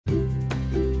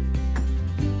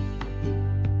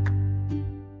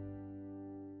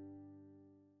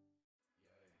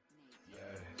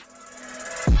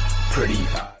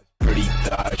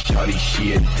money,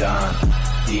 she a dime.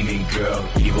 Demon girl,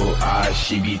 evil eyes,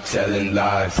 she be telling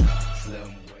lies.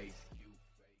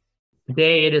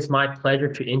 Today, it is my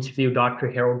pleasure to interview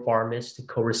Dr. Harold Varmus, the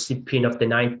co-recipient of the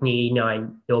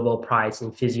 1989 Nobel Prize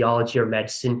in Physiology or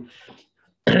Medicine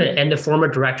and the former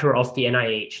director of the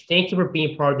NIH. Thank you for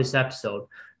being part of this episode,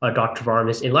 Dr.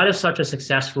 Varmus. In light of such a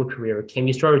successful career, can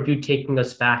you start with you taking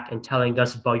us back and telling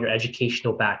us about your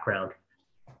educational background?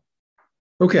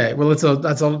 Okay, well,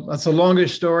 that's a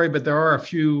longish story, but there are a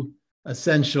few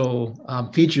essential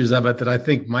features of it that I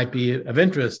think might be of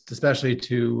interest, especially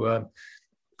to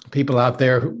people out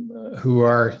there who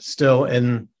are still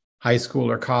in high school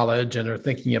or college and are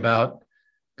thinking about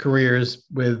careers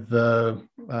with a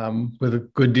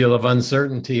good deal of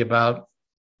uncertainty about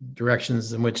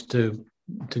directions in which to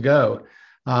go.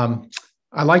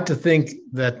 I like to think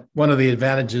that one of the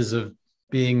advantages of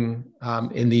being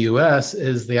in the U.S.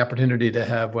 is the opportunity to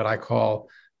have what I call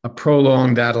a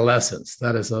prolonged adolescence.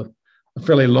 That is a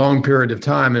fairly long period of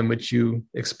time in which you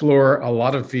explore a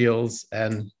lot of fields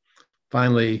and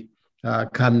finally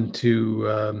come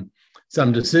to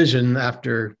some decision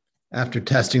after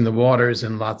testing the waters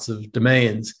in lots of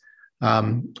domains.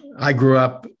 I grew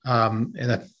up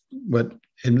in what,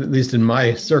 at least in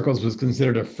my circles, was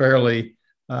considered a fairly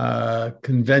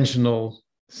conventional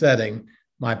setting.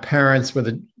 My parents were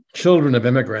the children of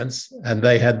immigrants, and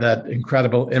they had that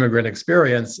incredible immigrant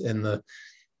experience in the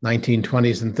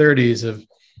 1920s and 30s of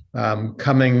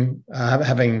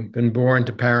having been born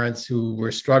to parents who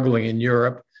were struggling in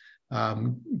Europe,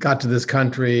 got to this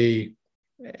country,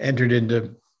 entered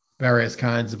into various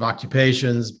kinds of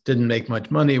occupations, didn't make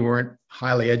much money, weren't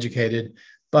highly educated,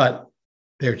 but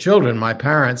their children, my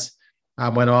parents,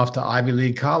 went off to Ivy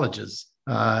League colleges.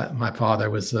 My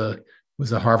father was a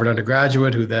Harvard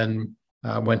undergraduate who then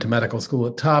went to medical school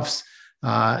at Tufts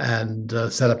and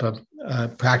set up a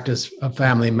practice of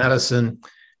family medicine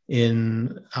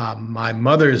in my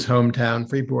mother's hometown,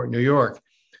 Freeport, New York.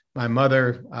 My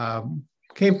mother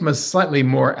came from a slightly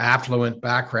more affluent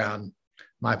background.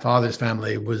 My father's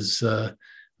family was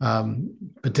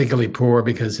particularly poor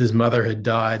because his mother had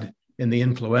died in the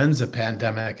influenza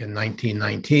pandemic in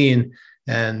 1919,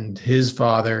 and his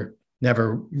father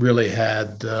never really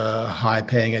had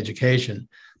high-paying education.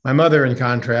 My mother, in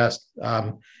contrast,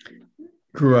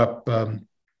 grew up in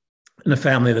a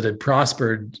family that had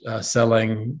prospered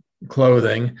selling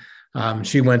clothing.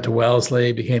 She went to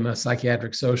Wellesley, became a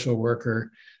psychiatric social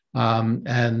worker, but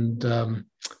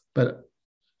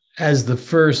as the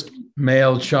first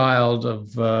male child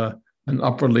of an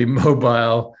upwardly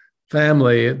mobile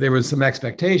family, there was some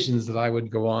expectations that I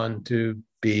would go on to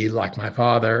be, like my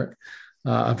father,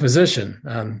 a physician.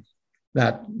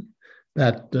 That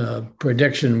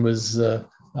prediction was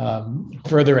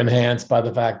further enhanced by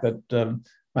the fact that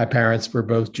my parents were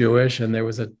both Jewish, and there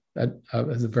was a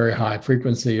very high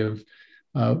frequency of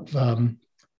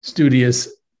studious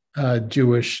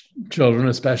Jewish children,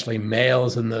 especially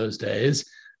males in those days,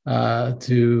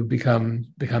 to become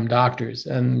doctors.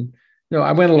 And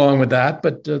I went along with that,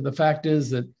 but the fact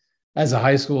is that as a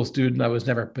high school student, I was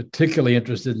never particularly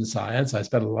interested in science. I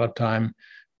spent a lot of time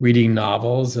reading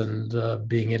novels and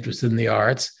being interested in the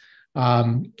arts.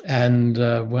 And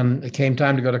when it came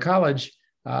time to go to college,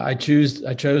 I chose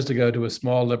to go to a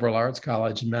small liberal arts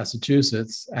college in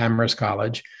Massachusetts, Amherst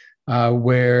College,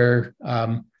 where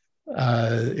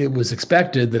it was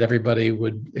expected that everybody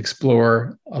would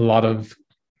explore a lot of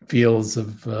fields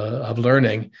of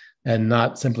learning and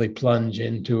not simply plunge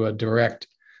into a direct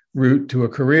route to a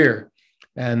career.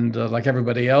 And like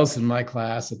everybody else in my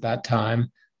class at that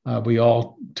time, we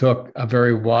all took a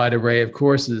very wide array of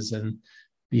courses in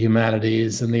the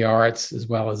humanities and the arts, as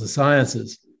well as the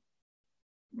sciences.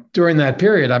 During that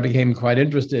period, I became quite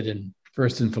interested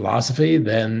first in philosophy,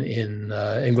 then in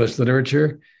English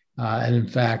literature, and in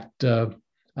fact,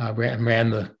 ran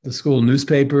the school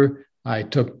newspaper. I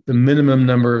took the minimum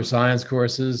number of science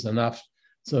courses, enough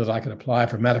so that I could apply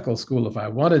for medical school if I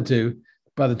wanted to.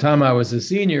 By the time I was a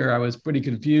senior, I was pretty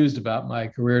confused about my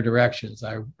career directions.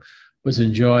 I was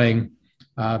enjoying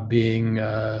being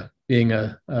a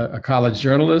college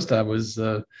journalist. I was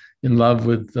in love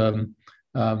with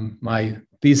my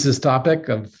thesis topic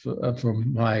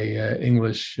from my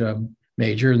English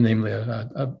major, namely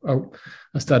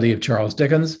a study of Charles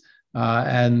Dickens.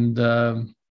 And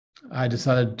I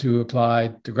decided to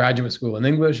apply to graduate school in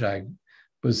English. I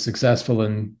was successful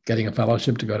in getting a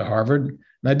fellowship to go to Harvard,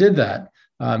 and I did that.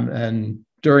 And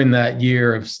during that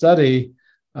year of study,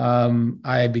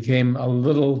 I became a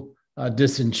little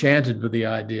disenchanted with the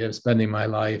idea of spending my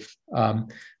life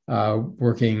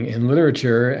working in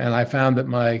literature. And I found that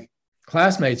my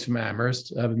classmates from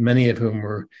Amherst, many of whom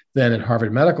were then at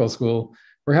Harvard Medical School,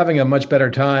 were having a much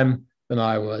better time than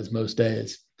I was most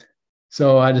days.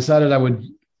 So I decided I would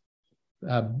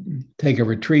take a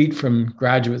retreat from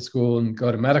graduate school and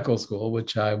go to medical school,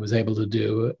 which I was able to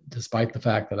do despite the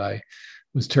fact that I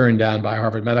was turned down by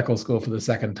Harvard Medical School for the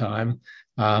second time.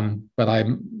 But I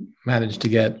managed to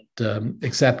get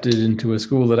accepted into a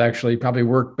school that actually probably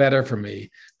worked better for me,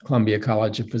 Columbia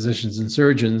College of Physicians and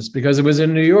Surgeons, because it was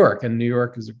in New York, and New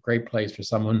York is a great place for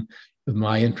someone with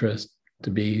my interest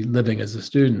to be living as a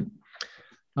student.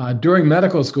 During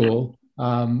medical school,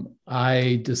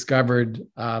 I discovered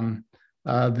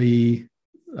the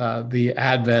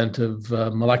advent of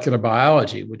molecular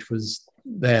biology, which was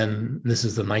then, this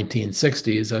is the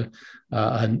 1960s,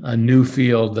 a new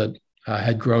field that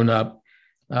had grown up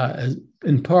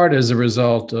in part as a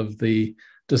result of the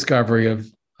discovery of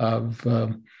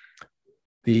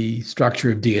the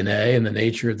structure of DNA and the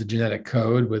nature of the genetic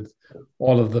code, with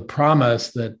all of the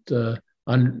promise that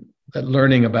that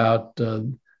learning about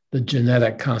the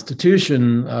genetic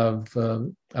constitution of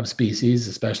species,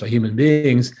 especially human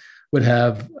beings, would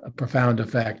have a profound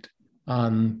effect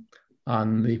on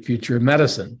the future of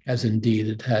medicine, as indeed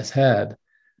it has had.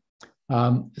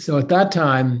 So at that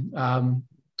time,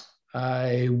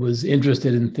 I was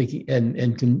interested in thinking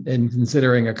and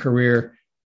considering a career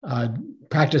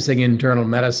practicing internal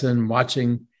medicine,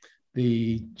 watching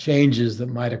the changes that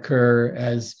might occur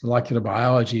as molecular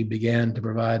biology began to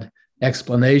provide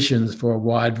explanations for a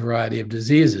wide variety of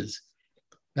diseases.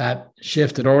 That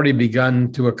shift had already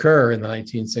begun to occur in the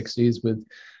 1960s with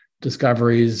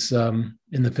discoveries in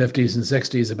the 50s and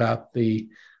 60s about the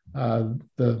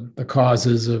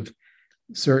causes of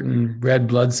certain red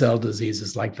blood cell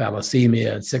diseases like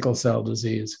thalassemia and sickle cell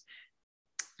disease.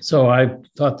 So I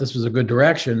thought this was a good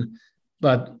direction,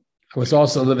 but I was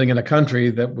also living in a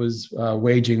country that was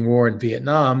waging war in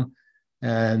Vietnam.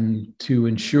 And to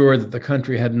ensure that the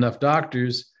country had enough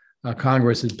doctors,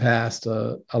 Congress had passed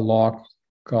a law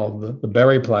called the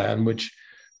Berry Plan, which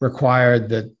required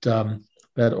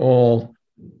that all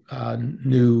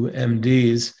new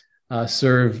MDs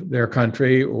serve their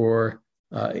country or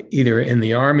either in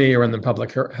the Army or in the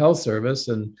public health service.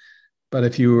 But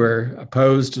if you were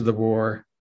opposed to the war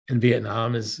in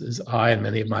Vietnam, as I and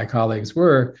many of my colleagues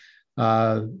were,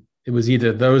 it was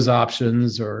either those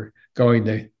options or going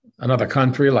to another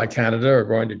country like Canada or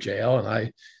going to jail. And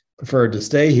I preferred to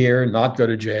stay here and not go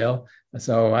to jail.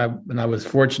 So I was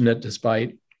fortunate,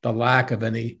 despite the lack of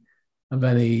any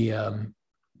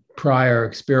prior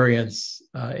experience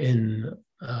in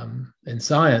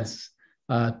science,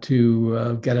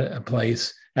 to get a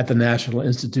place at the National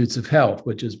Institutes of Health,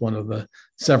 which is one of the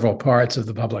several parts of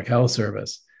the public health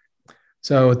service.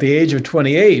 So at the age of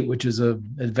 28, which is an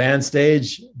advanced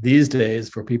age these days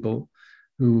for people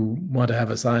who want to have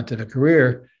a scientific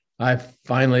career, I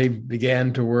finally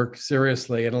began to work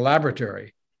seriously in a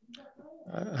laboratory.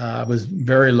 I was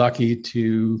very lucky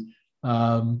to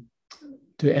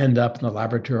end up in the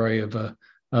laboratory of a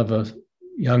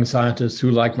young scientist who,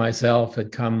 like myself,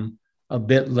 had come a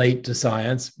bit late to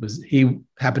science. He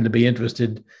happened to be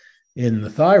interested in the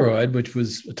thyroid, which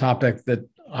was a topic that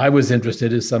I was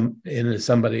interested in as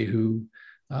somebody who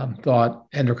thought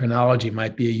endocrinology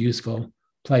might be a useful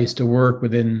place to work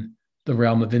within the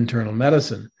realm of internal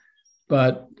medicine.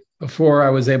 But before I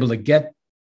was able to get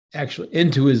actually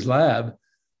into his lab,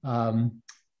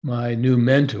 my new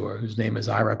mentor, whose name is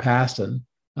Ira Paston,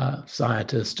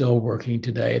 scientist still working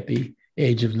today at the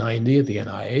age of 90 at the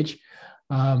NIH,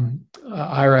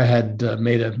 Ira had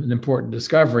made an important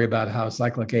discovery about how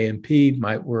cyclic AMP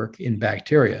might work in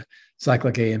bacteria.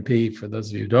 Cyclic AMP, for those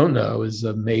of you who don't know, is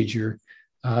a major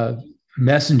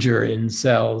messenger in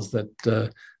cells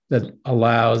that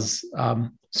allows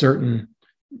certain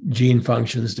gene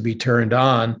functions to be turned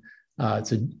on.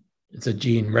 It's a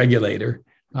gene regulator,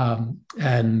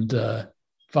 and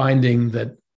finding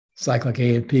that cyclic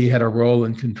AMP had a role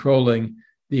in controlling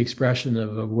the expression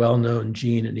of a well-known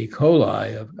gene in E.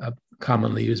 coli, a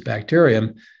commonly used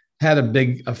bacterium, had a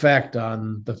big effect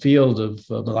on the field of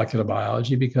molecular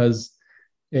biology because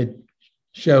it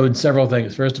showed several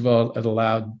things. First of all, it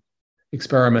allowed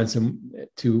experiments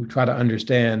to try to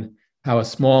understand how a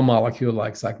small molecule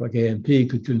like cyclic AMP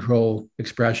could control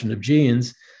expression of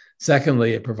genes.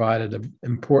 Secondly, it provided an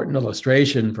important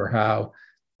illustration for how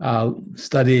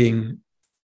studying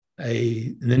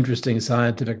an interesting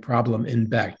scientific problem in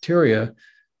bacteria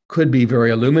could be very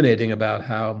illuminating about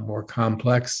how more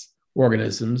complex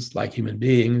organisms like human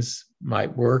beings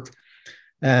might work.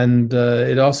 And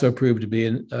it also proved to be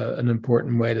an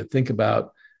important way to think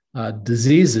about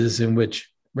diseases in which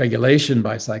regulation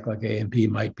by cyclic AMP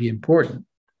might be important.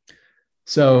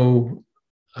 So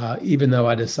even though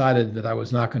I decided that I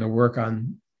was not going to work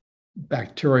on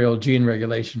bacterial gene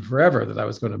regulation forever, that I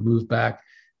was going to move back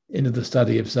into the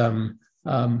study of some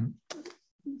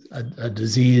a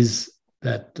disease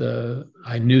that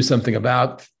I knew something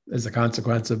about as a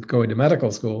consequence of going to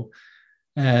medical school.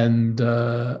 And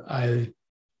I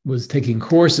was taking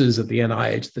courses at the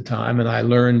NIH at the time, and I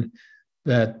learned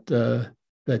that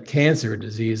that cancer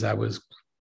disease I was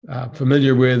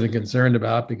familiar with and concerned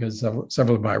about because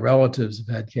several of my relatives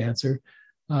have had cancer.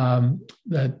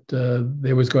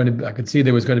 There was going to, I could see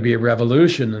there was going to be a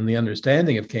revolution in the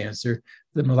understanding of cancer,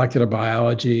 the molecular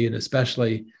biology, and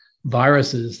especially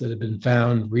viruses that have been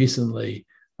found recently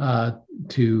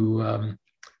to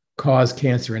cause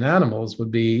cancer in animals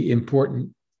would be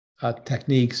important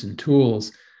techniques and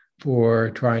tools for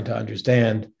trying to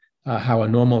understand how a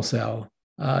normal cell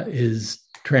is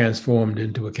transformed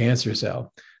into a cancer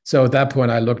cell. So at that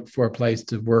point, I looked for a place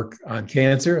to work on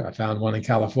cancer. I found one in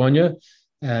California,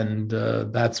 and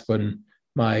that's when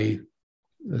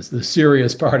the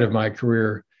serious part of my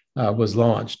career was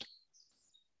launched.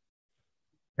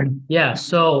 Yeah,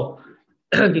 so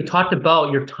you talked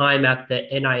about your time at the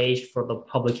NIH for the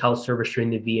Public Health Service during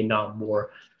the Vietnam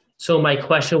War. So my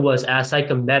question was, as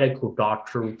like a medical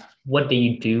doctor, what do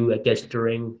you do, I guess,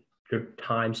 during your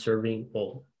time serving,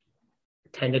 well,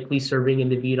 technically serving in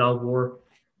the Vietnam War?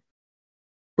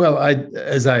 Well,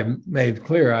 as I made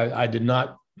clear, I did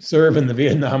not serve in the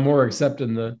Vietnam War except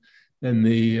in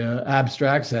the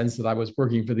abstract sense that I was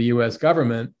working for the U.S.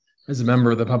 government as a member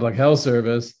of the Public Health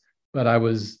Service, but I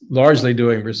was largely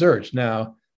doing research.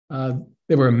 Now,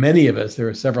 there were many of us, there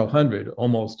were several hundred,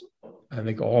 almost, I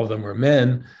think all of them were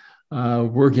men,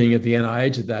 working at the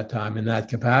NIH at that time in that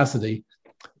capacity.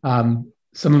 Some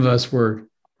of us were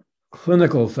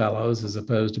clinical fellows as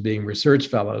opposed to being research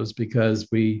fellows because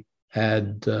we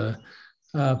had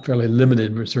fairly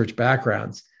limited research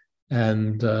backgrounds.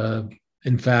 And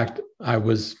in fact, I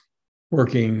was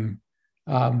working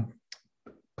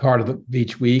part of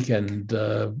each week and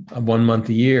 1 month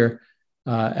a year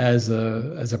as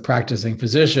a practicing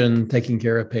physician, taking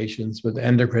care of patients with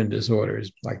endocrine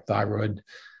disorders like thyroid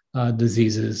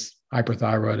diseases,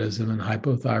 hyperthyroidism and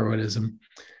hypothyroidism.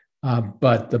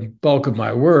 But the bulk of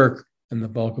my work and the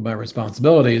bulk of my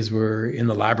responsibilities were in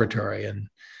the laboratory, and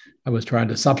I was trying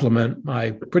to supplement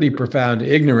my pretty profound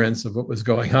ignorance of what was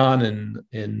going on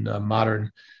in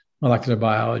modern molecular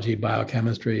biology,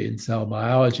 biochemistry, and cell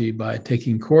biology by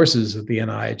taking courses that the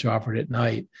NIH offered at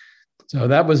night. So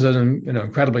that was an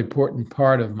incredibly important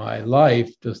part of my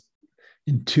life, just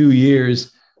in 2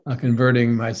 years,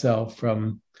 converting myself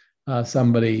from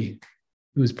somebody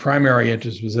whose primary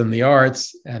interest was in the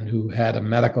arts and who had a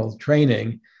medical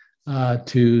training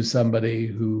to somebody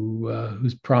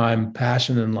whose prime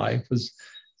passion in life was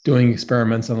doing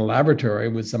experiments in a laboratory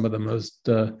with some of the most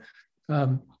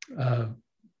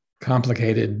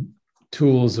complicated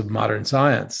tools of modern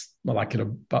science,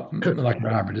 molecular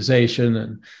hybridization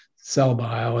and cell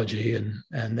biology and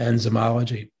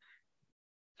enzymology.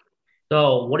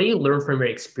 So what do you learn from your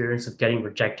experience of getting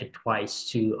rejected twice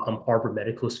to Harvard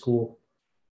Medical School?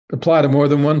 Apply to more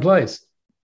than one place.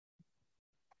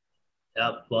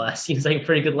 Yep, well, that seems like a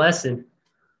pretty good lesson.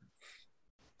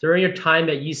 During your time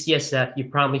at UCSF, you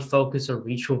probably focused on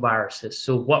retroviruses.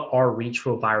 So what are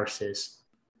retroviruses?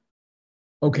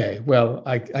 Okay, well,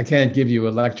 I can't give you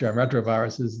a lecture on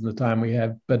retroviruses in the time we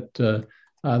have, but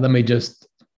let me just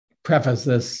preface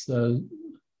this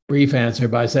brief answer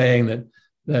by saying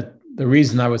that the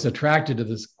reason I was attracted to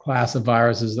this class of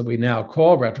viruses that we now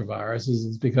call retroviruses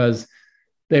is because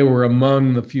they were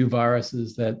among the few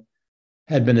viruses that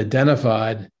had been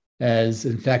identified as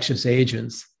infectious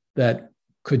agents that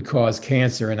could cause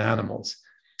cancer in animals.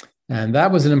 And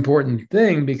that was an important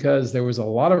thing because there was a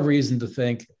lot of reason to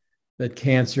think that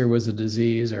cancer was a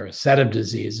disease or a set of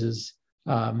diseases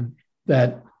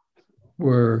that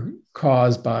were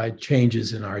caused by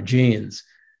changes in our genes.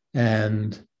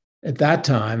 And at that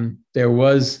time, there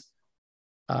was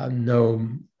no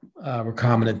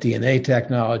recombinant DNA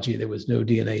technology. There was no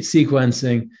DNA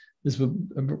sequencing. This was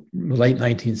the late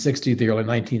 1960s, the early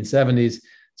 1970s.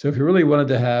 So if you really wanted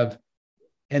to have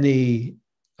any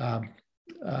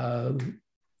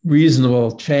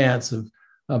reasonable chance of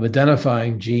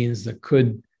identifying genes that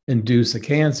could induce a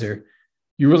cancer,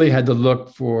 you really had to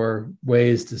look for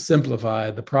ways to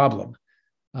simplify the problem.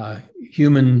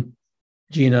 Human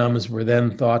genomes were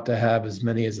then thought to have as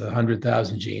many as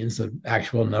 100,000 genes. The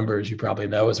actual number, as you probably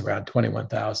know, is around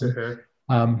 21,000.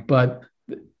 But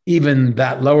even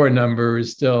that lower number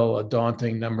is still a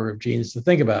daunting number of genes to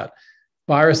think about.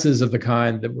 Viruses of the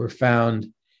kind that were found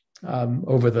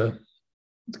over the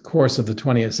the course of the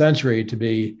 20th century to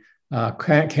be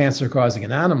cancer causing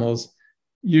in animals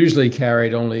usually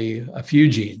carried only a few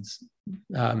genes.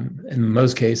 In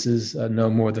most cases, no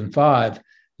more than 5.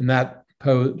 And that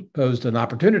posed an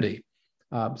opportunity.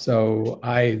 So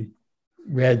I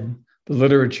read the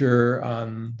literature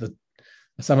on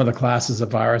some of the classes of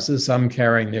viruses, some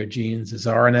carrying their genes as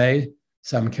RNA,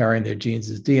 some carrying their genes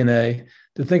as DNA,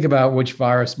 to think about which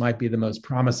virus might be the most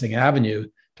promising avenue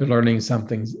to learning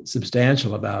something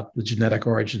substantial about the genetic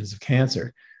origins of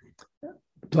cancer.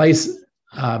 The place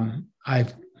I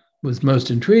was most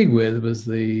intrigued with was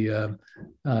the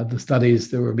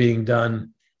studies that were being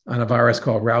done on a virus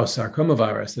called Rous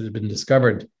sarcomavirus that had been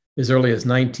discovered as early as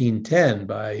 1910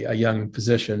 by a young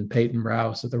physician, Peyton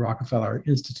Rous, at the Rockefeller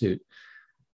Institute.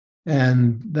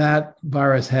 And that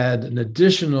virus had an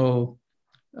additional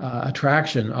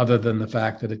attraction other than the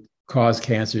fact that it caused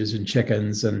cancers in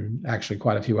chickens and actually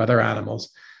quite a few other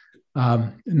animals.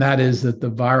 And that is that the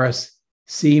virus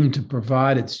seemed to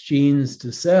provide its genes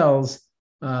to cells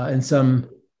in some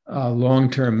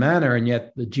long-term manner, and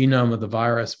yet the genome of the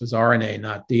virus was RNA,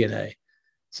 not DNA.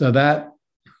 So that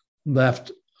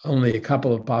left only a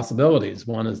couple of possibilities.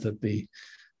 One is that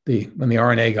when the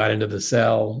RNA got into the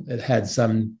cell, it had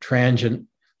some transient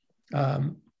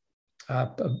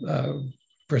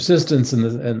persistence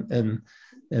in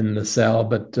the cell,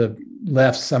 but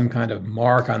left some kind of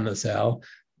mark on the cell.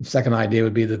 The second idea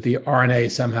would be that the RNA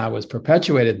somehow was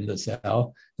perpetuated in the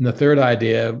cell. And the third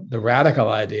idea, the radical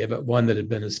idea, but one that had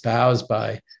been espoused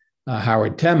by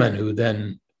Howard Temin, who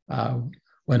then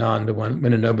went on to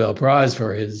win a Nobel Prize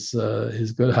for his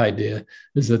good idea,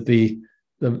 is that the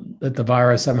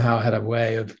virus somehow had a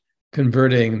way of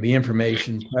converting the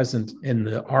information present in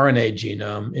the RNA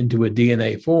genome into a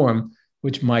DNA form,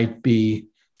 which might be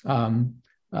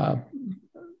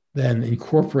then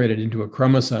incorporated into a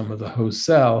chromosome of the host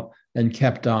cell and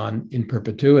kept on in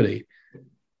perpetuity.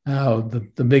 Now,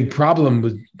 the big problem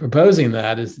with proposing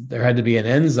that is that there had to be an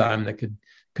enzyme that could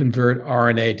convert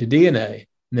RNA to DNA.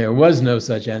 And there was no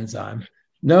such enzyme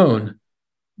known,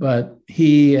 but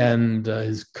he and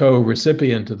his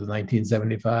co-recipient of the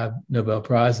 1975 Nobel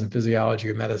Prize in Physiology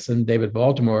or Medicine, David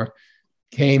Baltimore,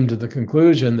 came to the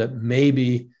conclusion that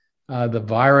maybe the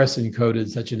virus encoded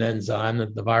such an enzyme,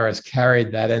 that the virus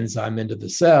carried that enzyme into the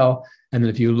cell, and that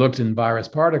if you looked in virus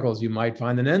particles, you might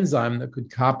find an enzyme that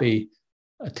could copy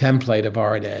a template of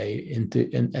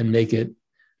RNA and make it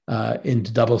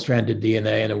into double-stranded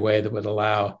DNA in a way that would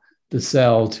allow the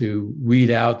cell to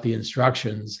read out the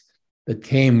instructions that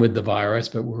came with the virus,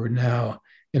 but were now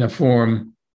in a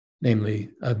form, namely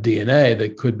of DNA,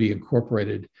 that could be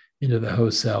incorporated into the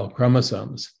host cell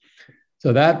chromosomes.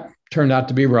 So that turned out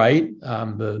to be right.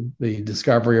 The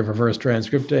discovery of reverse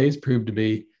transcriptase proved to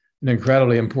be an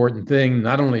incredibly important thing,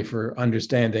 not only for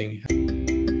understanding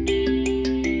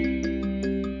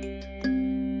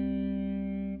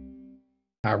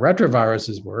how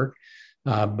retroviruses work,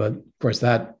 but of course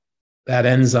that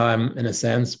enzyme, in a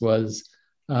sense, was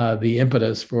the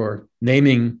impetus for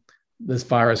naming this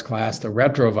virus class the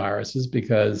retroviruses,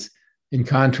 because in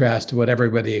contrast to what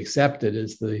everybody accepted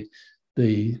as the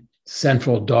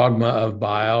central dogma of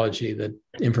biology, that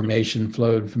information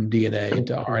flowed from DNA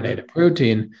into RNA to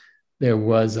protein, there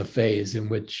was a phase in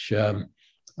which there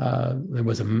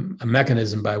was a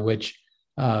mechanism by which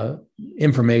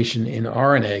information in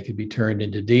RNA could be turned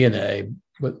into DNA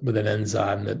with an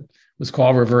enzyme that was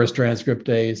called reverse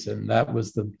transcriptase, and that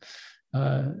was the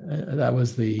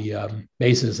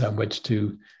basis on which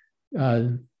to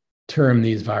term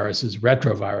these viruses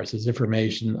retroviruses.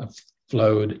 Information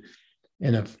flowed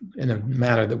in a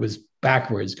manner that was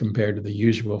backwards compared to the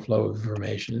usual flow of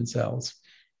information in cells.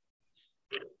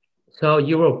 So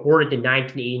you were awarded the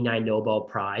 1989 Nobel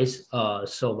Prize.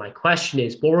 So my question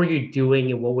is, what were you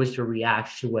doing and what was your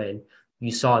reaction when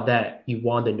you saw that you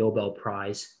won the Nobel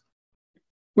Prize?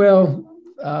 Well,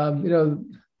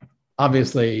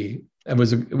 obviously it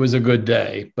was a good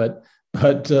day, but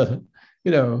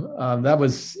that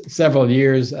was several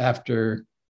years after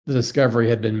the discovery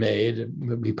had been made.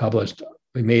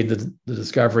 We made the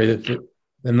discovery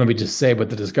and let me just say what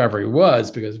the discovery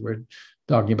was, because we're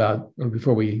talking about,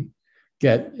 before we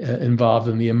get involved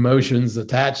in the emotions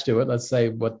attached to it, let's say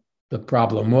what the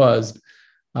problem was.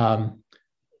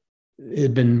 It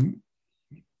had been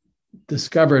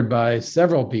discovered by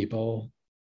several people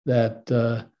that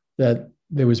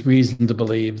there was reason to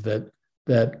believe that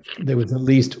there was at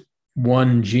least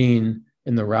one gene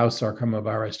in the Rous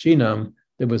sarcomavirus genome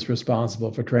that was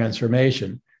responsible for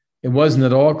transformation. It wasn't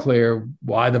at all clear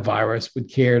why the virus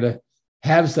would care to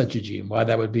have such a gene, why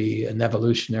that would be an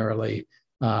evolutionarily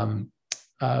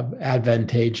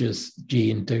advantageous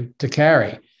gene to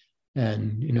carry.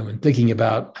 And, in thinking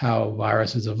about how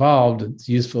viruses evolved, it's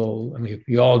useful. I mean,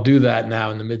 we all do that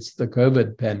now in the midst of the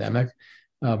COVID pandemic.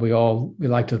 We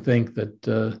like to think that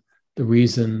the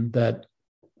reason that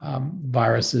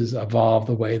viruses evolve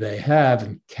the way they have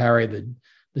and carry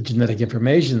the genetic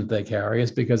information that they carry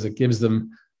is because it gives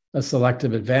them a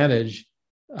selective advantage,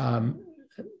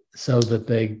 so that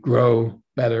they grow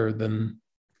better than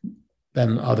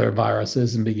other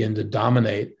viruses and begin to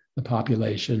dominate the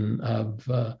population of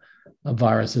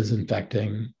viruses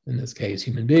infecting, in this case,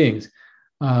 human beings.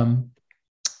 And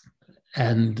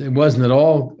it wasn't at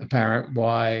all apparent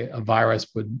why a virus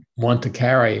would want to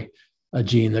carry a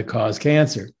gene that caused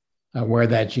cancer, where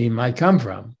that gene might come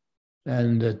from.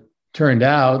 And it turned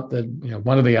out that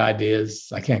one of the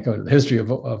ideas, I can't go into the history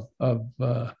of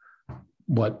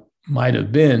what might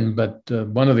have been, but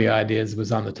one of the ideas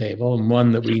was on the table, and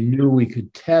one that we knew we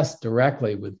could test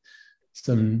directly with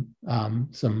some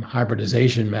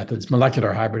hybridization methods,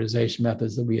 molecular hybridization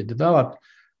methods that we had developed,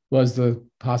 was the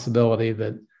possibility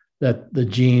that the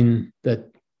gene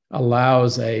that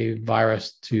allows a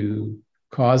virus to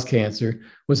cause cancer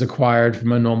was acquired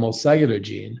from a normal cellular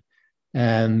gene,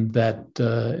 and that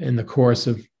in the course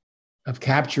of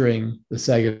capturing the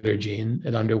cellular gene,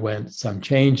 it underwent some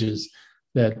changes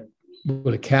that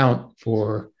would account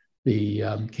for the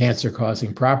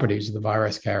cancer-causing properties of the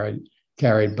virus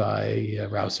carried by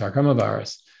Rous sarcoma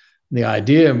virus. The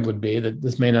idea would be that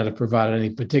this may not have provided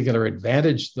any particular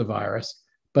advantage to the virus,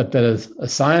 but that a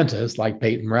scientist like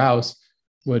Peyton Rous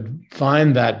would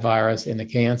find that virus in a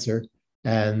cancer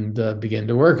and begin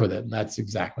to work with it. And that's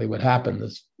exactly what happened.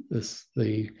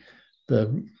 The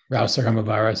Rous sarcoma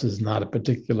virus is not a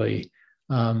particularly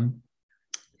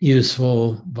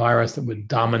useful virus that would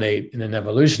dominate in an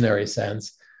evolutionary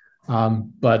sense,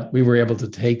 but we were able to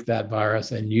take that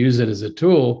virus and use it as a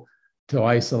tool to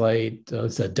isolate, to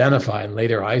identify and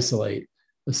later isolate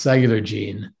a cellular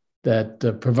gene that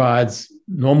provides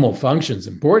normal functions,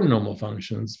 important normal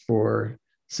functions for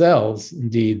cells.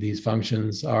 Indeed, these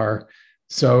functions are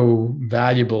so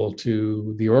valuable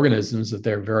to the organisms that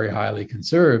they're very highly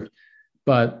conserved.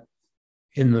 But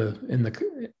in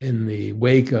the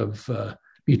wake of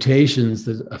mutations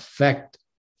that affect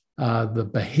the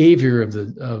behavior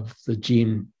of the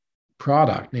gene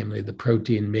product, namely the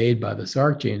protein made by the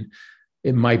Sarc gene,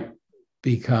 it might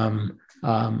become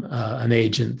an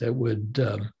agent that would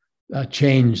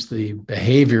change the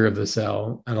behavior of the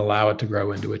cell and allow it to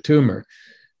grow into a tumor.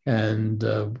 And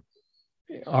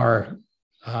our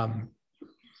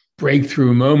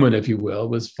breakthrough moment, if you will,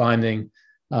 was finding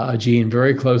a gene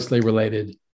very closely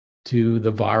related to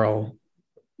the viral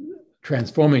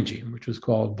transforming gene, which was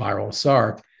called viral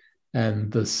Sarc.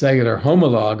 And the cellular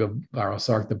homologue of viral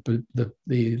Sarc,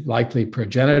 the likely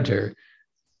progenitor,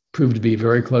 proved to be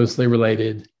very closely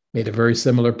related, made a very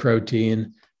similar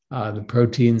protein. The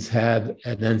proteins had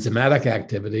an enzymatic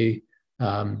activity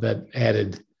that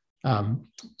added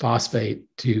phosphate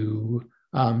to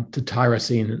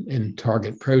tyrosine in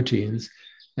target proteins,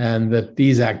 and that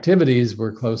these activities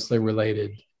were closely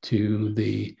related to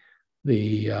the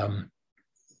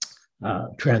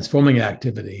transforming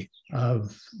activity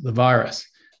of the virus.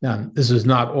 Now, this is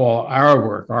not all our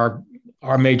work.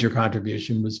 Our major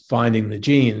contribution was finding the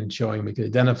gene and showing we could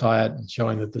identify it and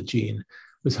showing that the gene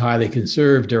was highly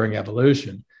conserved during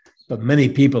evolution. But many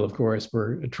people, of course,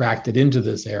 were attracted into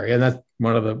this area, and that's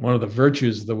one of the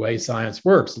virtues of the way science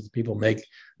works. Is people make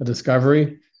a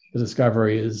discovery. The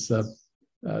discovery is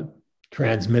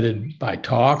transmitted by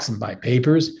talks and by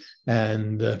papers,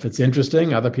 and if it's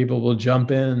interesting, other people will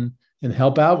jump in and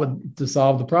help out to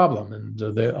solve the problem. And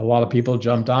a lot of people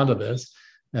jumped onto this,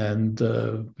 and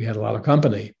we had a lot of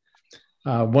company.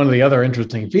 One of the other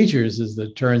interesting features is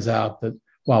that it turns out that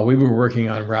while we were working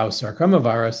on Rous sarcoma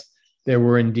virus, there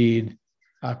were indeed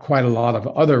quite a lot of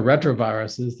other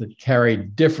retroviruses that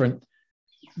carried different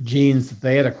genes that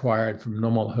they had acquired from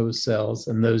normal host cells,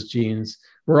 and those genes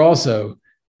were also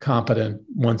competent,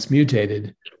 once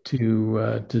mutated,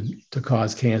 to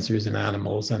cause cancers in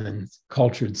animals and in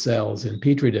cultured cells in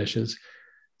petri dishes.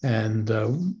 And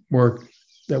work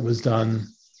that was done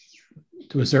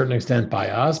to a certain extent by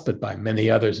us, but by many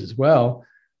others as well,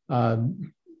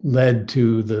 led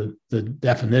to the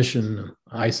definition,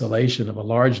 isolation of a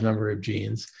large number of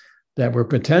genes that were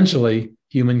potentially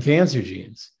human cancer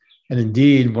genes. And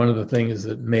indeed, one of the things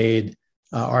that made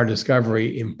our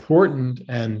discovery important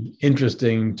and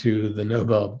interesting to the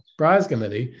Nobel Prize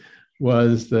Committee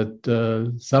was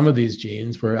that some of these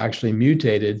genes were actually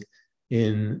mutated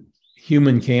in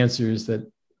human cancers that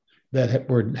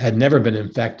had never been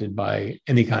infected by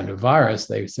any kind of virus.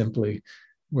 They simply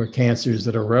were cancers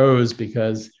that arose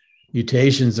because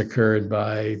mutations occurred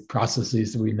by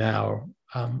processes that we now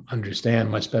understand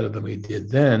much better than we did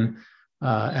then.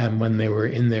 And when they were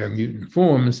in their mutant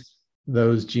forms,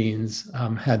 those genes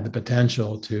had the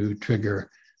potential to trigger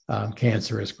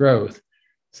cancerous growth.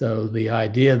 So the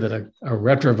idea that a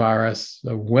retrovirus,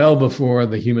 well before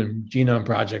the Human Genome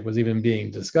Project was even being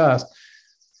discussed,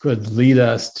 could lead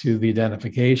us to the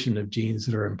identification of genes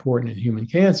that are important in human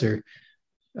cancer,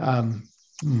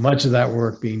 much of that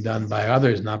work being done by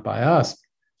others, not by us,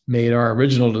 made our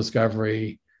original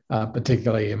discovery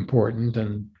particularly important.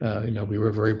 And we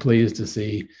were very pleased to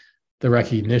see the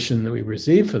recognition that we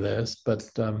received for this.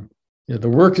 But the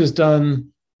work is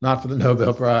done not for the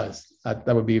Nobel Prize.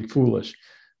 That would be foolish.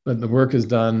 But the work is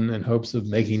done in hopes of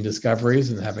making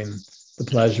discoveries and having the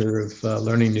pleasure of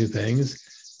learning new things.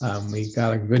 We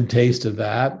got a good taste of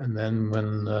that. And then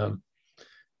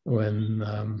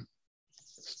when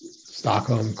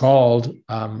Stockholm called,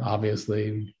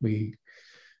 obviously we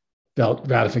felt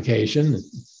gratification. It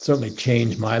certainly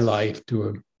changed my life to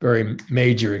a very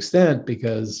major extent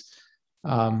because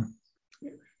I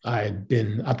had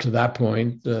been up to that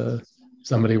point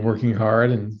somebody working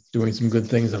hard and doing some good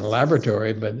things in a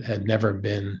laboratory, but had never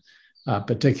been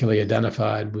particularly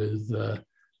identified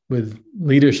with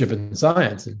leadership in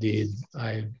science. Indeed,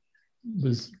 I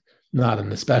was not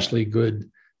an especially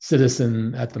good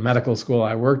citizen at the medical school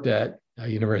I worked at,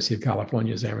 University of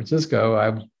California, San Francisco.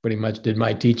 I pretty much did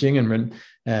my teaching and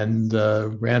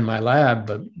ran my lab,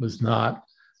 but was not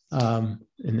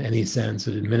in any sense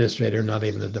an administrator, not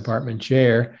even a department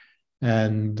chair.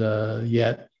 And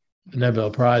yet the Nobel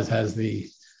Prize has the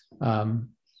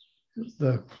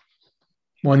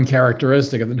one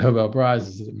characteristic of the Nobel Prize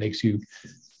is that it makes you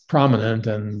prominent,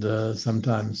 and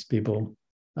sometimes people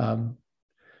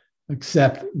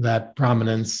accept that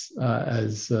prominence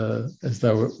as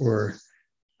though it were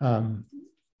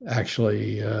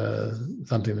actually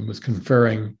something that was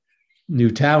conferring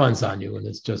new talents on you, and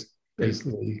it's just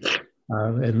basically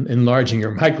enlarging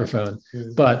your microphone.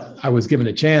 But I was given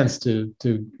a chance to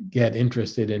get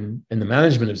interested in the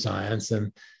management of science,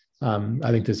 and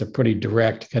I think there's a pretty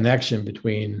direct connection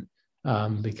between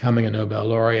becoming a Nobel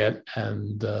laureate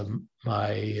and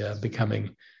my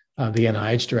becoming the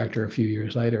NIH director a few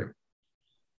years later.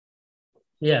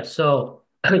 Yeah, so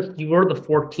you were the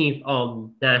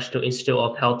 14th National Institute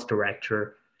of Health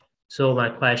director. So my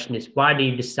question is, why did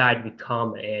you decide to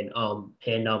become an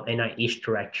NIH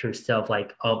director instead of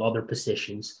other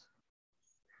positions?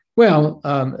 Well,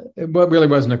 it really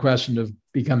wasn't a question of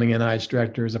becoming NIH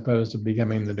director as opposed to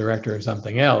becoming the director of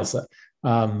something else.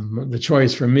 The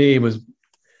choice for me was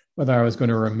whether I was going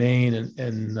to remain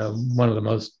in one of the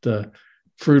most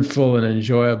fruitful and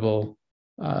enjoyable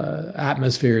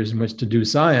atmospheres in which to do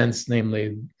science,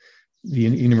 namely the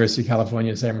University of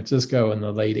California, San Francisco in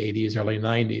the late 80s, early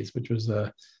 90s, which was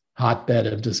a hotbed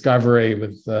of discovery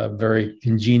with a very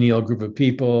congenial group of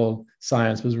people.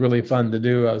 Science was really fun to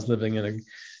do. I was living in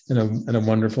a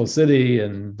wonderful city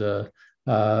and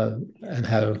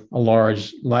had a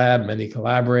large lab, many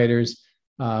collaborators.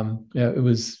 It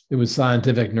was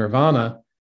scientific nirvana,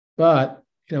 but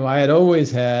I had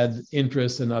always had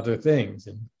interest in other things,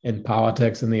 in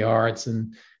politics and the arts,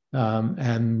 and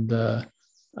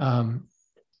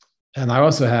I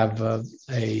also have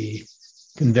a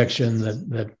conviction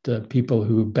that people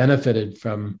who benefited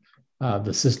from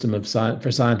the system of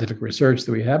for scientific research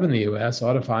that we have in the U.S.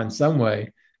 ought to find some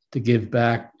way to give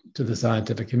back to the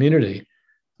scientific community.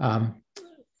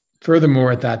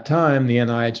 Furthermore, at that time, the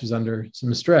NIH was under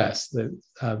some stress.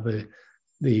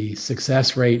 The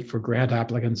success rate for grant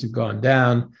applicants had gone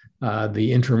down.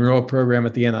 The intramural program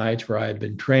at the NIH, where I had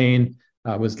been trained,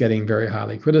 was getting very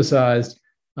highly criticized.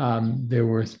 There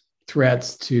were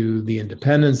threats to the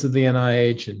independence of the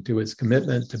NIH and to its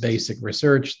commitment to basic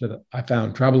research that I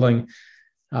found troubling.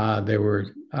 There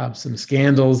were some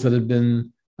scandals that had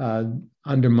been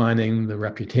undermining the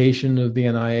reputation of the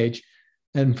NIH.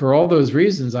 And for all those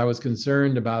reasons, I was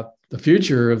concerned about the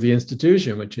future of the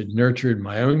institution, which had nurtured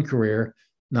my own career,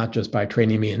 not just by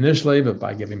training me initially, but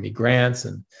by giving me grants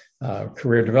and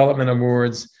career development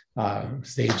awards,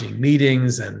 staging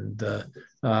meetings, and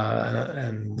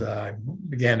I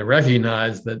began to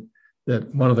recognize that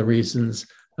one of the reasons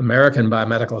American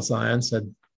biomedical science had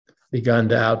begun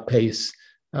to outpace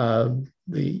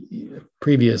the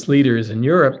previous leaders in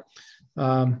Europe.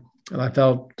 And I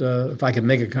felt if I could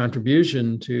make a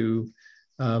contribution to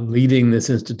leading this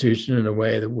institution in a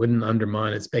way that wouldn't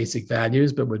undermine its basic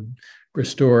values, but would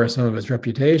restore some of its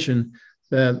reputation,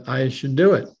 that I should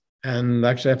do it. And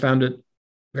actually, I found it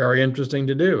very interesting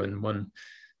to do. And when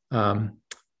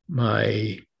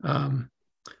my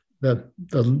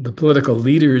the political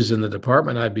leaders in the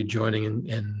department I'd be joining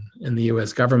in the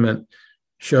U.S. government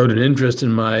showed an interest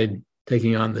in my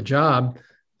taking on the job,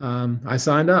 I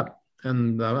signed up,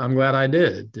 and I'm glad I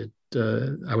did.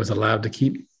 I was allowed to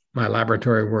keep my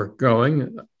laboratory work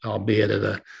going, albeit at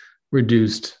a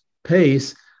reduced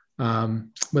pace,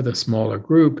 with a smaller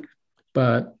group,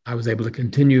 but I was able to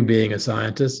continue being a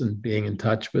scientist and being in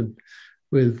touch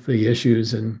with the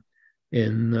issues in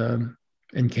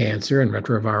cancer and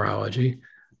retrovirology.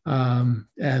 I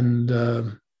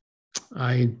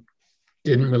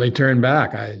didn't really turn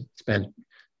back. I spent,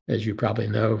 as you probably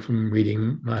know from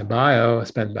reading my bio, I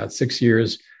spent about 6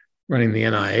 years running the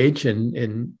NIH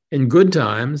in good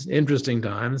times, interesting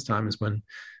times when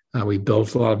we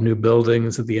built a lot of new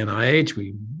buildings at the NIH.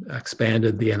 We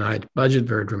expanded the NIH budget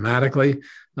very dramatically.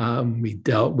 We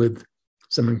dealt with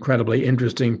some incredibly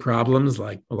interesting problems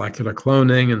like molecular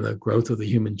cloning and the growth of the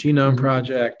Human Genome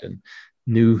Project and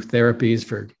new therapies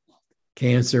for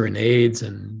cancer and AIDS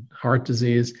and heart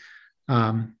disease.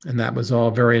 And that was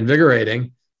all very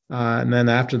invigorating. And then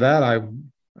after that,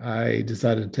 I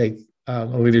decided to take a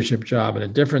leadership job in a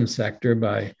different sector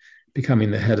by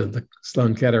becoming the head of the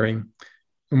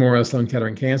Memorial Sloan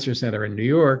Kettering Cancer Center in New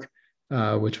York,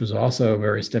 which was also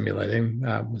very stimulating.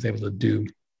 I was able to do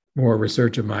more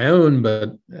research of my own,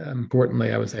 but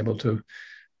importantly, I was able to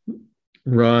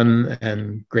run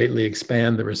and greatly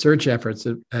expand the research efforts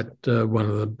at one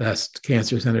of the best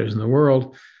cancer centers in the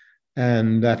world.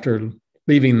 And after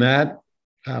leaving that,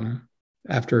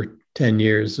 after 10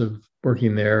 years of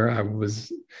working there, I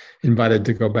was invited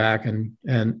to go back and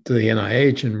to the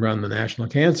NIH and run the National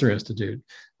Cancer Institute.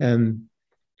 And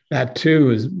that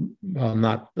too is, well,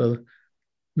 not the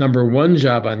number one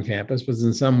job on campus, was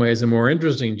in some ways a more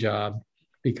interesting job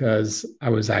because I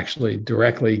was actually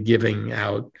directly giving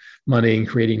out money and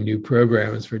creating new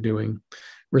programs for doing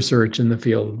research in the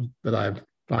field that I've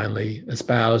finally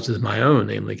espoused as my own,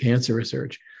 namely cancer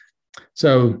research.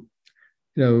 So,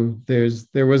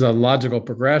 there was a logical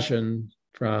progression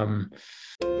from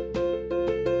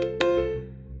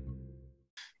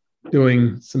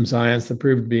doing some science that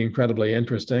proved to be incredibly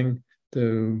interesting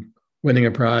to winning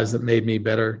a prize that made me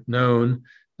better known,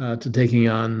 to taking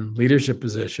on leadership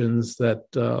positions that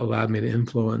allowed me to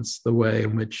influence the way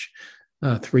in which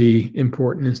 3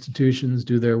 important institutions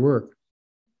do their work.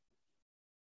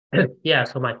 Yeah,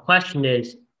 so my question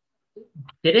is,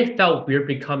 did it felt weird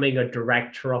becoming a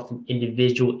director of an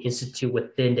individual institute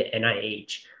within the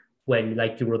NIH when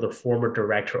you were the former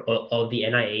director of the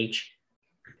NIH?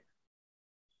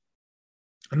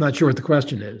 I'm not sure what the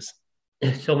question is.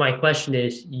 So my question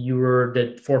is, you were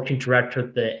the 14th director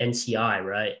of the NCI,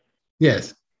 right?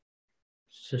 Yes.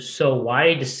 So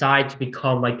why decide to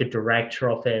become the director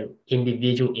of an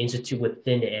individual institute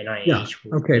within the NIH? Yeah.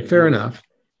 Okay, fair enough.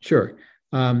 Sure.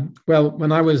 Well,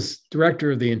 when I was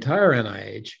director of the entire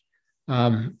NIH,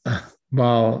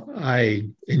 while I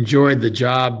enjoyed the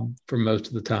job for most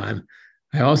of the time,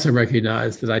 I also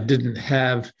recognized that I didn't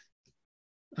have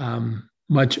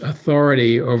much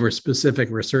authority over specific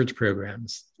research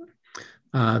programs.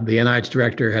 The NIH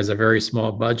director has a very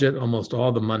small budget. Almost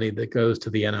all the money that goes to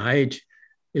the NIH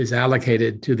is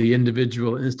allocated to the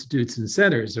individual institutes and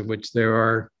centers, of which there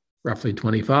are roughly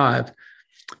 25.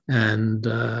 And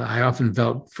I often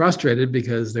felt frustrated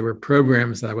because there were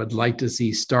programs that I would like to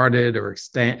see started or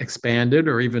expanded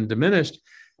or even diminished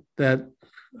that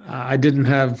I didn't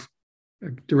have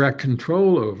direct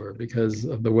control over because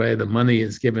of the way the money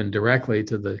is given directly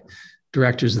to the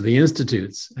directors of the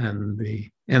institutes. And the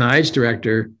NIH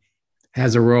director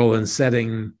has a role in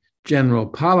setting general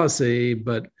policy,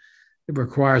 but it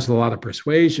requires a lot of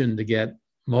persuasion to get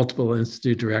multiple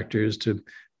institute directors to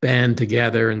band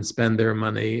together and spend their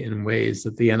money in ways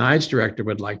that the NIH director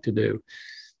would like to do.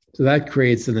 So that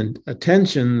creates a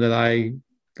tension that I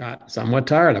got somewhat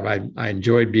tired of. I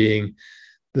enjoyed being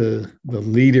the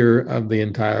leader of the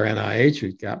entire NIH.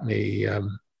 It got me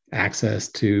access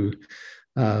to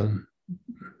the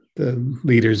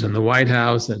leaders in the White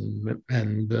House and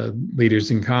leaders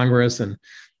in Congress. And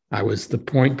I was the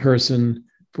point person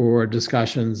for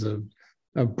discussions of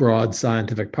broad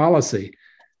scientific policy.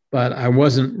 But I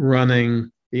wasn't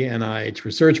running the NIH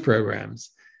research programs.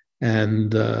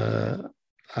 And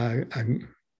I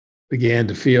began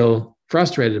to feel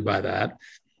frustrated by that.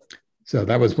 So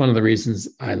that was one of the reasons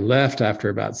I left after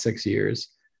about 6 years.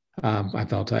 I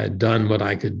felt I had done what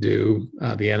I could do.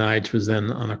 The NIH was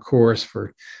then on a course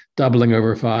for doubling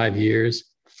over 5 years,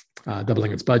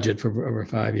 doubling its budget for over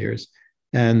 5 years.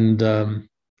 And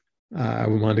I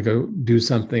wanted to go do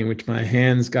something which my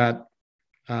hands got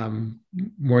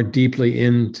more deeply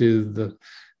into the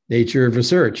nature of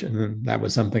research. And then that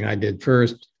was something I did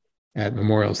first at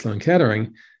Memorial Sloan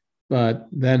Kettering. But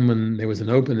then when there was an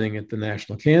opening at the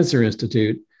National Cancer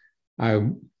Institute, I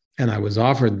was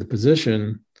offered the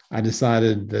position, I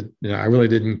decided that I really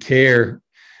didn't care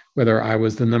whether I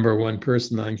was the number one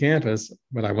person on campus.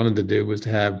 What I wanted to do was to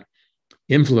have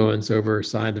influence over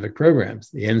scientific programs.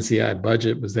 The NCI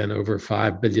budget was then over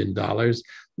 $5 billion,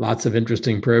 lots of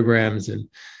interesting programs in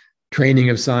training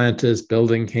of scientists,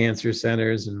 building cancer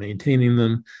centers and maintaining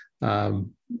them,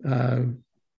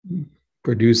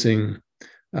 producing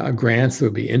grants that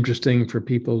would be interesting for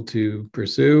people to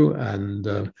pursue, and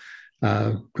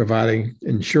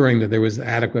ensuring that there was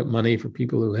adequate money for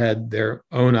people who had their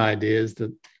own ideas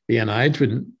that the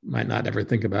NIH might not ever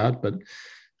think about, but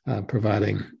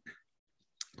providing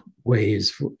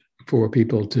ways for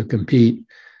people to compete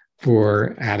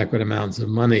for adequate amounts of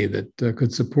money that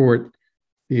could support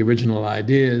the original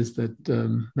ideas that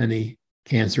many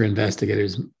cancer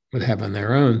investigators would have on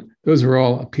their own. Those were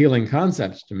all appealing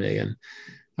concepts to me, and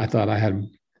I thought I had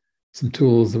some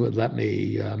tools that would let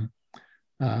me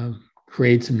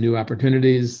create some new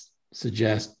opportunities,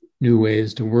 suggest new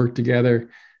ways to work together,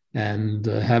 and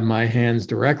have my hands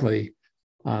directly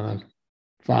on a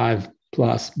 $5+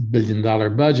 billion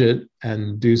budget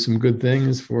and do some good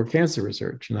things for cancer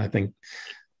research. And I think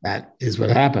that is what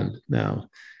happened. Now,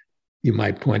 you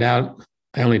might point out,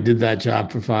 I only did that job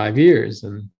for 5 years,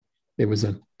 and there was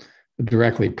a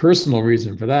directly personal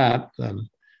reason for that.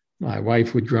 My wife,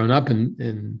 who'd grown up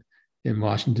in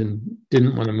Washington,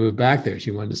 didn't want to move back there.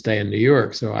 She wanted to stay in New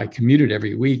York. So I commuted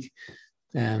every week,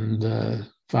 and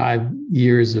 5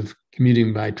 years of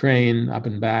commuting by train up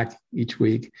and back each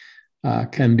week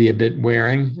can be a bit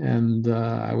wearing. And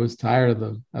I was tired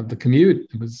of the commute.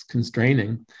 It was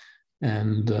constraining.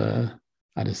 And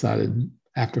I decided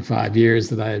after 5 years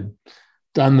that I had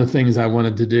done the things I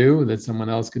wanted to do, that someone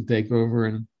else could take over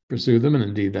and pursue them. And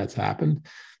indeed, that's happened.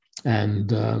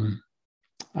 And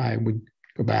I would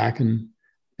go back and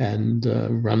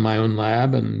run my own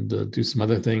lab and do some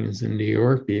other things in New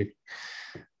York, be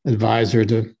an advisor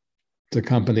to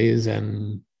companies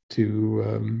and to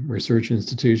research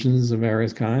institutions of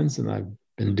various kinds. And I've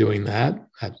been doing that.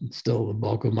 That's still the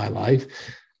bulk of my life.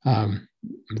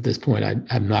 At this point,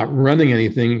 I'm not running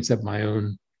anything except my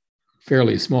own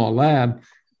fairly small lab,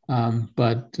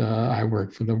 but I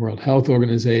work for the World Health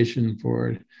Organization,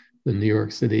 for the New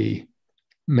York City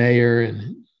mayor,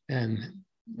 and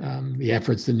the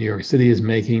efforts that New York City is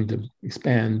making to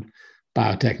expand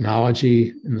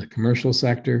biotechnology in the commercial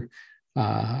sector.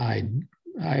 I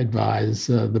advise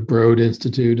the Broad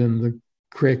Institute and the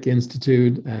Crick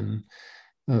Institute and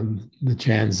the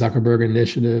Chan Zuckerberg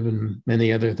Initiative and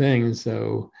many other things.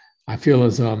 So I feel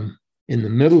as though I'm in the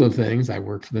middle of things. I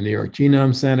work for the New York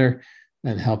Genome Center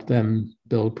and help them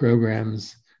build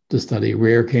programs to study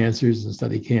rare cancers and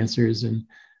study cancers in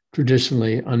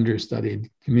traditionally understudied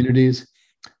communities.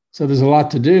 So there's a lot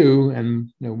to do.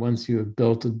 And once you have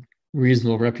built a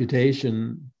reasonable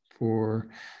reputation for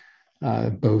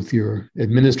both your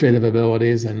administrative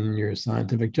abilities and your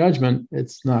scientific judgment,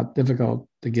 it's not difficult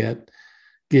to get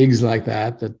gigs like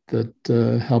that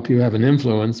help you have an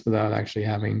influence without actually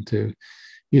having to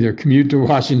either commute to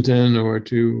Washington or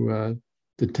to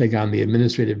take on the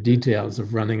administrative details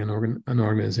of running an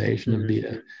organization and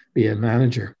be a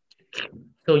manager.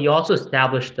 So you also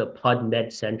established the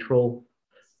PubMed Central.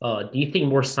 Do you think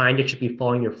more scientists should be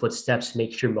following your footsteps to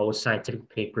make sure most scientific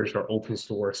papers are open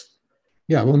source?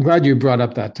 Yeah, well, I'm glad you brought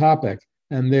up that topic.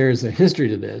 And there's a history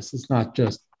to this. It's not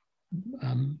just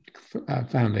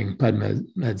founding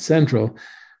PubMed Central,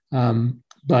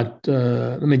 but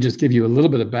let me just give you a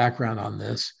little bit of background on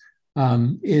this.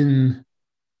 Among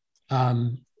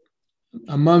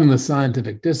the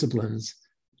scientific disciplines,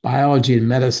 biology and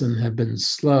medicine have been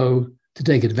slow to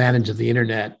take advantage of the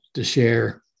internet to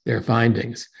share their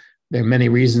findings. There are many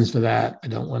reasons for that. I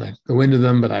don't want to go into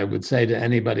them, but I would say to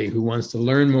anybody who wants to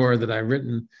learn more that I've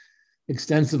written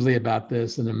extensively about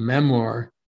this in a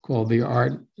memoir called The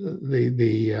Art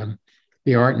and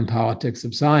Politics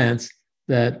of Science,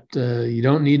 that you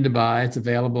don't need to buy. It's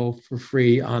available for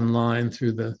free online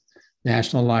through the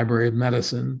National Library of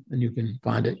Medicine, and you can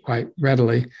find it quite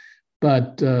readily.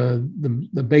 But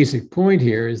the basic point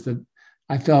here is that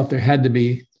I felt there had to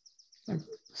be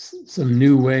some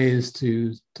new ways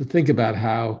to think about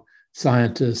how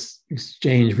scientists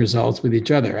exchange results with each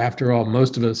other. After all,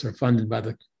 most of us are funded by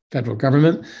the federal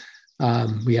government.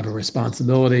 We have a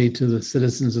responsibility to the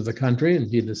citizens of the country, and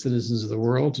indeed the citizens of the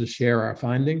world, to share our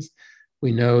findings.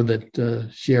 We know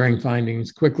that sharing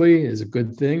findings quickly is a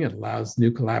good thing. It allows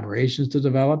new collaborations to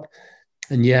develop.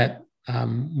 And yet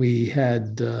we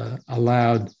had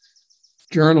allowed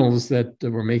journals that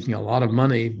were making a lot of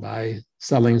money by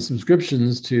selling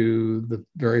subscriptions to the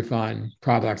very fine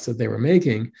products that they were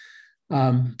making,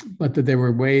 but that there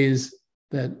were ways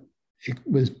that it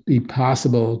would be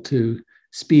possible to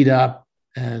speed up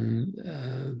and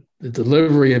the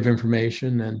delivery of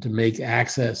information and to make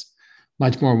access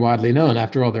much more widely known.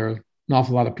 After all, there are an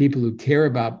awful lot of people who care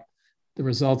about the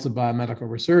results of biomedical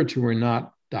research who are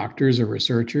not doctors or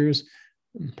researchers,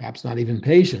 perhaps not even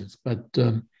patients, but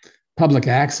public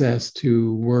access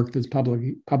to work that's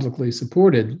publicly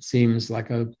supported seems like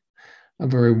a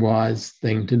very wise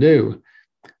thing to do.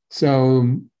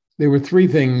 So there were three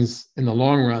things in the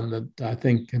long run that I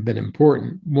think have been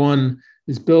important. One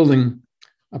is building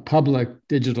a public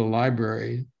digital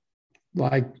library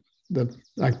like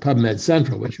PubMed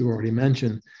Central, which you already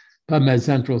mentioned. PubMed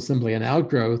Central is simply an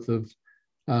outgrowth of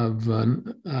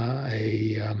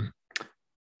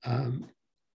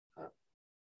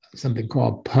something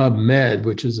called PubMed,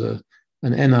 which is an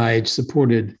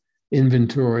NIH-supported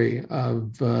inventory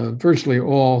of virtually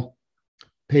all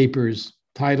papers,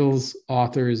 titles,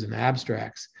 authors, and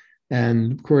abstracts.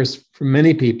 And of course, for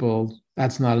many people,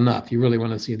 that's not enough. You really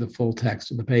want to see the full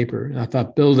text of the paper. And I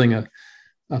thought building a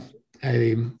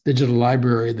digital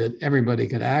library that everybody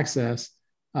could access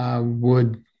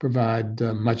would provide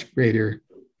a much greater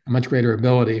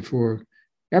ability for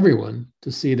everyone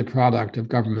to see the product of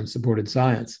government-supported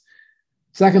science.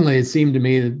 Secondly, it seemed to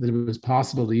me that it was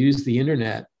possible to use the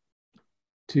internet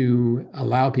to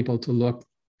allow people to look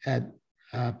at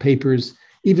papers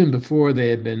even before they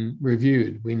had been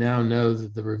reviewed. We now know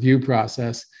that the review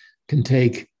process can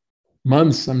take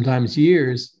months, sometimes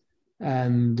years,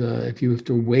 and if you have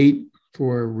to wait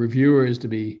for reviewers to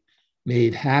be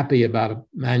made happy about a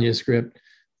manuscript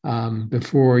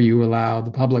before you allow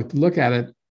the public to look at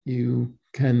it, you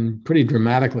can pretty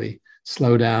dramatically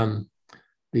slow down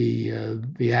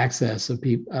the access of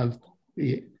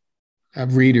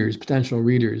readers, potential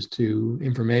readers, to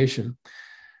information.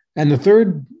 And the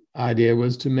third idea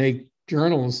was to make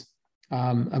journals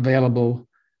available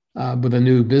with a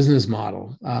new business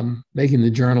model, making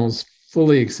the journals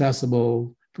fully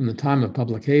accessible from the time of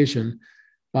publication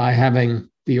by having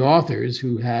the authors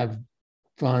who have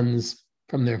funds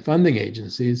from their funding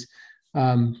agencies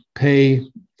pay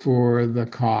for the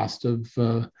cost of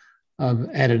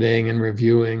editing and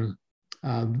reviewing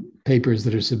papers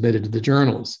that are submitted to the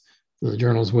journals. So the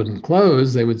journals wouldn't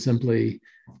close, they would simply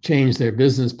change their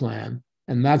business plan.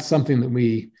 And that's something that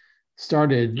we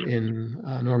started in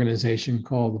an organization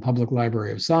called the Public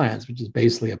Library of Science, which is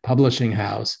basically a publishing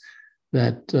house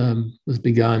that was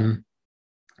begun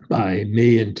by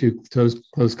me and two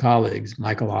close colleagues,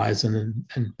 Michael Eisen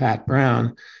and Pat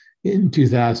Brown, in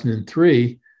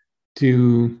 2003,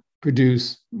 to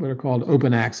produce what are called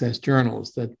open access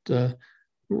journals that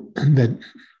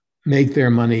make their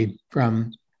money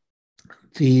from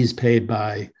fees paid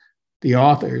by the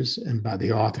authors and by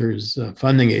the authors'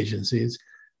 funding agencies,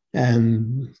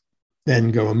 and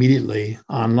then go immediately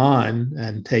online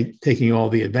and taking all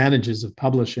the advantages of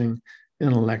publishing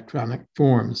in electronic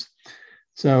forms.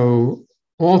 So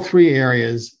all three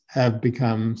areas have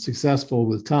become successful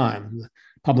with time.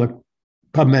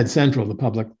 PubMed Central, the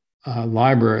public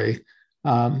library,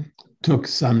 took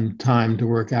some time to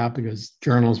work out because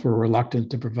journals were reluctant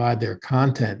to provide their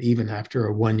content even after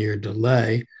a one-year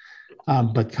delay.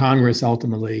 But Congress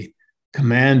ultimately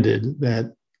commanded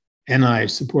that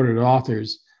NIH-supported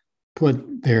authors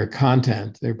put their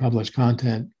content, their published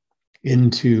content,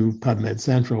 into PubMed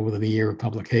Central within a year of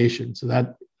publication. So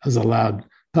that has allowed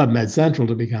PubMed Central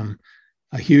to become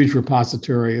a huge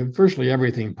repository of virtually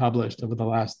everything published over the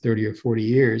last 30 or 40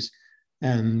 years.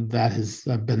 And that has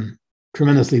been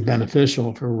tremendously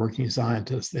beneficial for working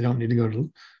scientists. They don't need to go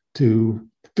to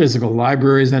physical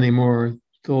libraries anymore.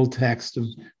 Full text of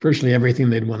virtually everything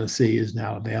they'd want to see is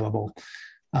now available,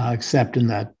 except in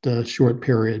that short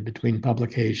period between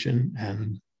publication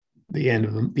and the end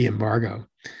of the embargo.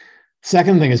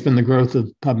 Second thing has been the growth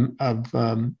of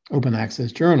open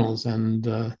access journals, and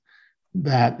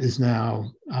that is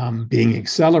now being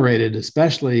accelerated,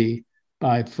 especially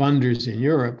by funders in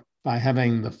Europe, by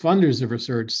having the funders of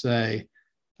research say,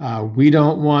 we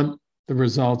don't want the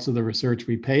results of the research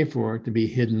we pay for to be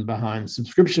hidden behind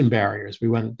subscription barriers. We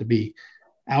want it to be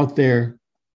out there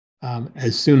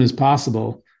as soon as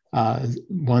possible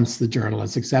once the journal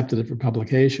has accepted it for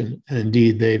publication. And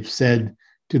indeed, they've said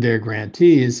to their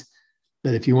grantees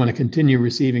that if you want to continue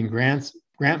receiving grant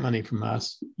money from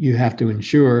us, you have to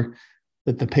ensure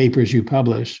that the papers you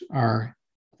publish are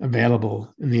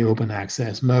available in the open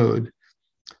access mode.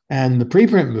 And the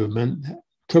preprint movement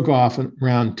took off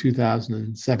around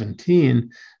 2017,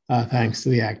 thanks to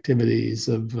the activities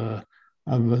of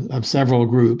of several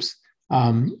groups,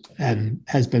 and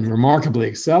has been remarkably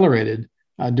accelerated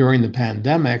during the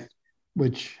pandemic,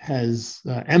 which has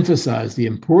emphasized the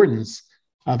importance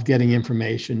of getting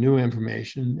information, new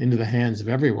information, into the hands of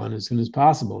everyone as soon as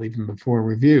possible, even before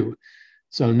review.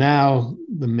 So now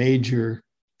the major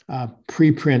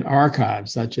preprint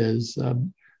archives, such as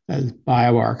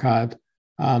BioArchive,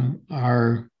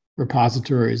 are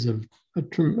repositories of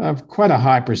quite a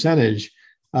high percentage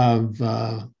of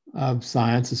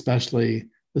science, especially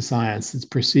the science that's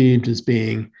perceived as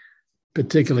being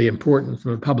particularly important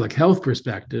from a public health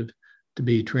perspective to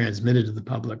be transmitted to the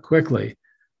public quickly,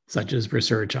 such as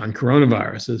research on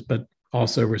coronaviruses, but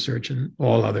also research in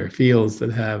all other fields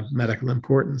that have medical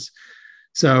importance.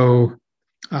 So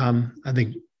I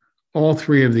think all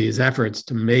three of these efforts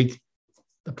to make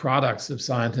the products of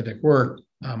scientific work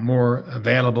more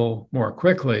available more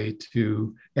quickly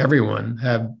to everyone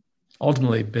have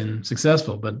ultimately been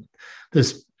successful. But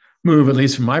this move, at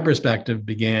least from my perspective,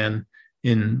 began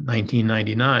in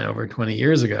 1999, over 20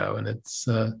 years ago, and it's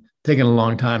taken a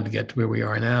long time to get to where we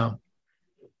are now.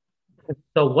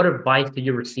 So what advice did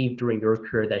you receive during your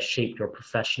career that shaped your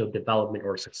professional development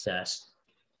or success?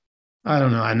 I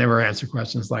don't know. I never answer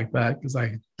questions like that because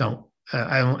I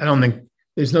don't think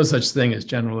there's no such thing as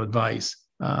general advice.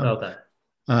 Okay.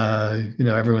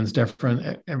 Everyone's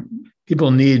different.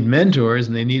 People need mentors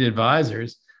and they need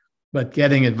advisors, but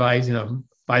getting advice, if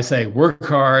I say work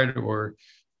hard or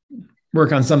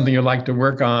work on something you like to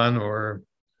work on, or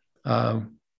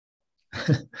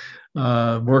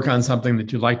work on something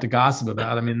that you like to gossip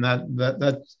about. I mean,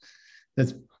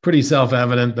 that's pretty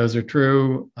self-evident. Those are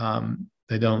true.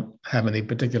 They don't have any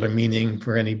particular meaning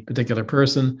for any particular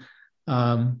person.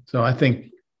 So I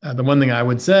think the one thing I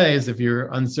would say is if you're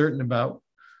uncertain about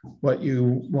what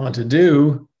you want to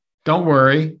do, don't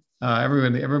worry.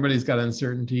 Everybody's got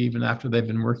uncertainty even after they've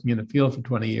been working in a field for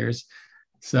 20 years.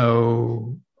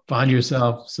 So find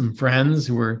yourself some friends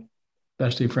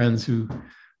especially friends who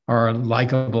are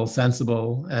likable,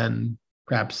 sensible, and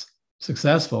perhaps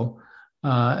successful,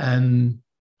 and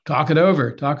talk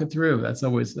it through. That's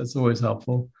always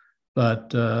helpful.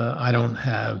 But I don't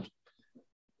have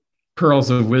pearls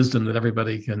of wisdom that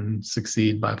everybody can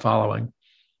succeed by following.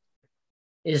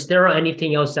 Is there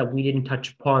anything else that we didn't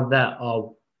touch upon that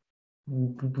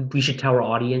we should tell our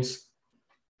audience?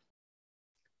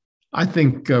 I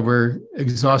think we're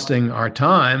exhausting our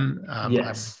time.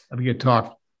 Yes. I could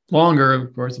talk longer,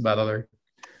 of course, about other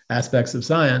aspects of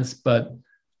science, but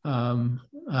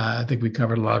I think we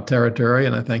covered a lot of territory,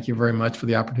 and I thank you very much for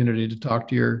the opportunity to talk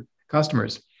to your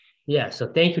customers. Yeah, so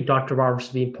thank you, Dr. Varmus,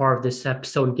 for being part of this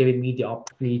episode and giving me the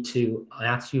opportunity to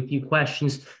ask you a few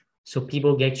questions so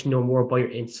people get to know more about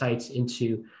your insights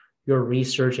into your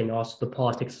research and also the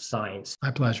politics of science.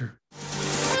 My pleasure.